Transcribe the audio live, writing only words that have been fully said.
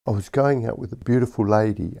I was going out with a beautiful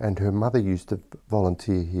lady and her mother used to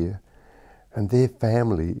volunteer here, and their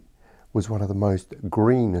family was one of the most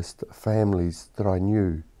greenest families that I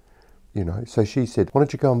knew, you know. So she said, why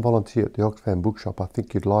don't you go and volunteer at the Oxfam bookshop? I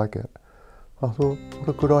think you'd like it. I thought, what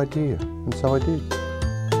a good idea. And so I did.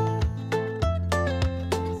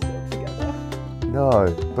 Still together?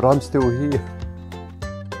 No, but I'm still here.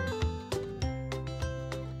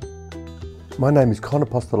 My name is Connor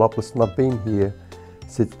Apostolopoulos and I've been here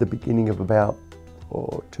since the beginning of about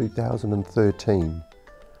 2013.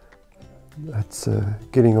 That's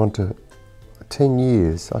getting on to 10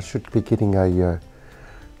 years. I should be getting a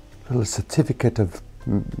little certificate of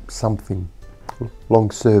something,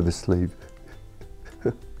 long service leave.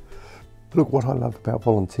 Look, what I love about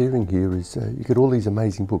volunteering here is you get all these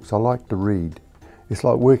amazing books. I like to read. It's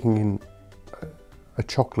like working in a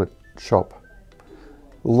chocolate shop.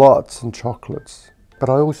 Lots and chocolates. But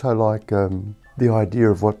I also like the idea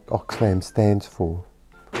of what Oxfam stands for.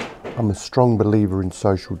 I'm a strong believer in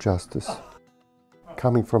social justice.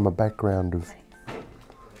 Coming from a background of,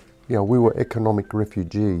 you know, we were economic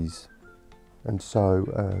refugees, and so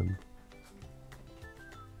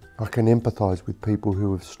I can empathise with people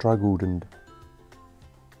who have struggled and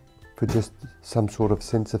for just some sort of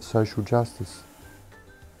sense of social justice.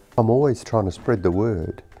 I'm always trying to spread the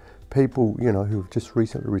word. People, you know, who have just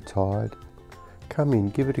recently retired, come in,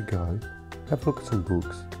 give it a go, have a look at some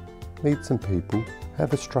books, meet some people,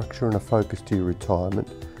 have a structure and a focus to your retirement.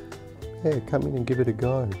 Yeah, come in and give it a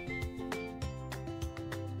go.